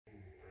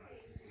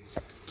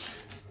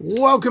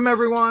Welcome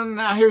everyone.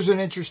 Now here's an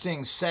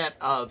interesting set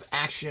of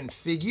action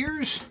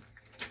figures.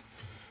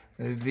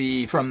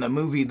 From the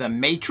movie The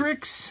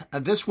Matrix.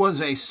 This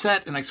was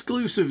an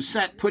exclusive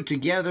set put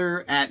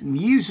together at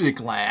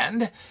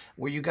Musicland,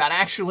 where you got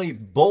actually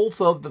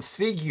both of the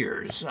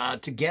figures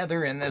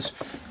together in this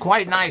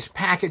quite nice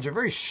package, a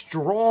very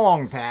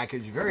strong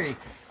package, very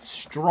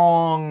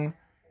strong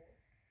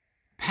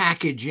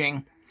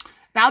packaging.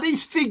 Now,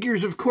 these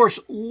figures, of course,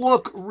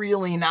 look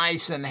really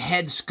nice, and the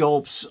head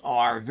sculpts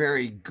are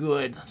very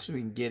good. Let's see if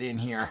we can get in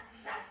here.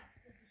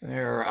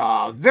 They're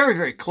very,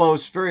 very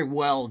close, very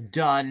well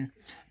done.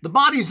 The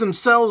bodies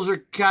themselves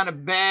are kind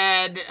of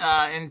bad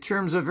in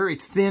terms of very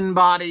thin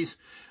bodies.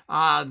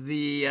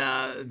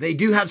 They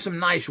do have some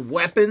nice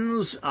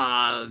weapons,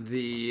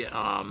 the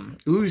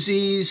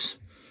Uzis,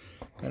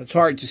 and it's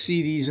hard to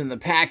see these in the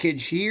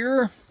package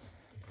here.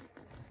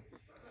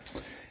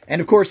 And,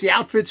 of course, the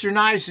outfits are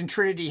nice, and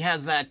Trinity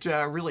has that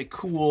really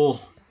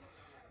cool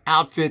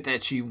outfit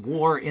that she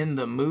wore in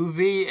the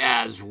movie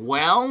as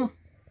well.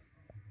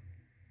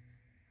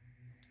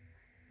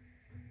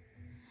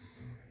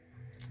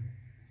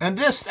 And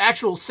this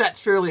actual set's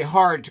fairly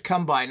hard to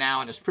come by now,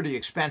 and it's pretty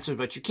expensive,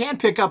 but you can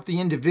pick up the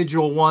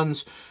individual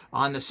ones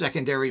on the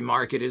secondary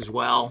market as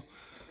well.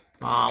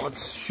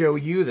 Let's show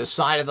you the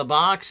side of the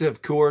box.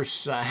 Of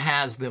course,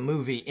 has the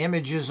movie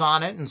images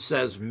on it and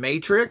says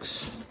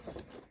Matrix.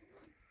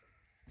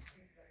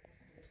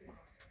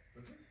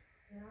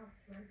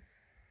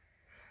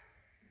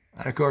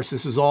 And of course,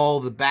 this is all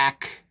the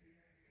back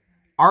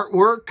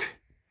artwork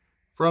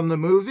from the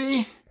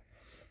movie.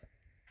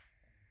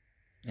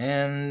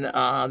 And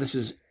this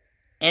is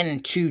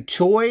N2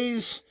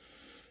 Toys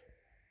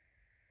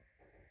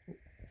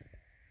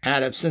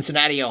out of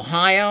Cincinnati,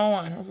 Ohio.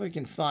 I don't know if we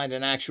can find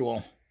an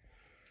actual...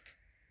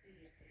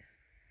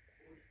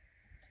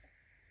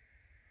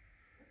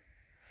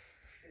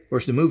 Of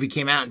course, the movie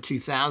came out in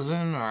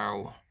 2000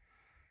 or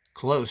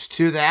close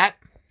to that.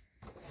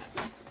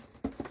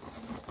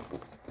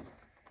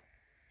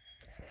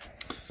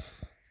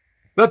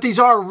 But these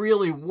are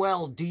really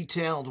well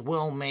detailed,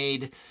 well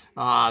made.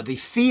 The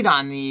feet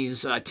on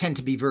these tend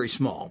to be very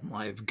small.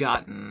 I've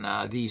gotten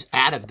these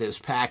out of this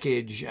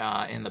package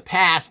in the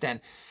past,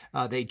 and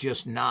they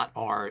just not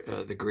are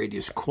the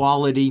greatest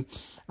quality.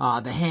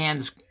 The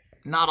hands,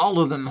 not all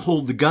of them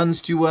hold the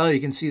guns too well. You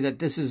can see that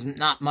this is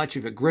not much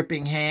of a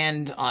gripping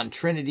hand on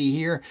Trinity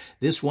here.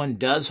 This one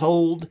does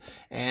hold,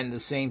 and the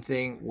same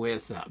thing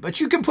with... but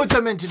you can put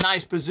them into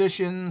nice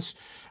positions.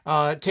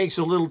 It takes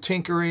a little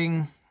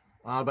tinkering.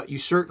 But you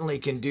certainly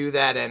can do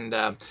that,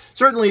 and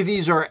certainly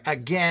these are,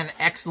 again,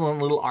 excellent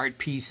little art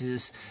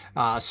pieces.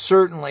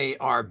 Certainly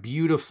are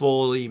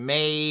beautifully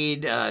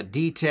made,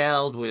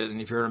 detailed. And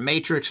if you're a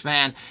Matrix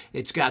fan,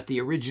 it's got the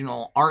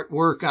original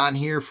artwork on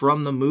here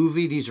from the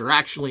movie. These are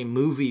actually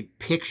movie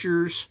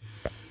pictures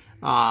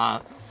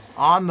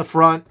on the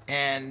front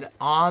and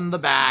on the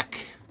back.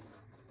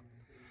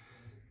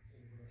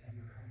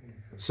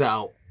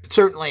 So,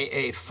 certainly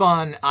a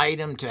fun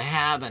item to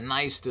have, a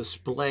nice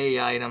display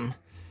item.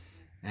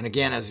 And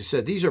again, as I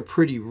said, these are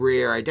pretty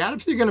rare. I doubt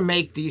if they're going to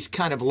make these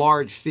kind of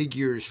large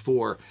figures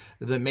for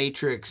The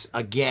Matrix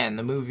again.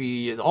 The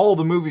movie, all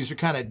the movies are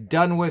kind of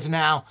done with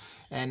now.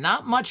 And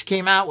not much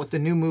came out with the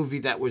new movie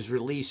that was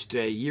released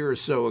a year or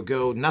so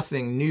ago.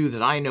 Nothing new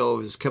that I know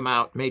of has come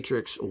out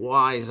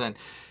Matrix-wise. And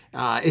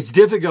it's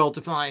difficult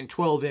to find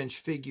 12-inch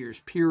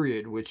figures,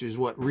 period, which is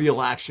what real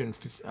action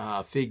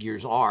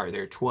figures are.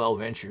 They're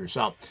 12-inchers.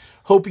 So,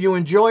 hope you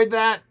enjoyed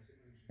that.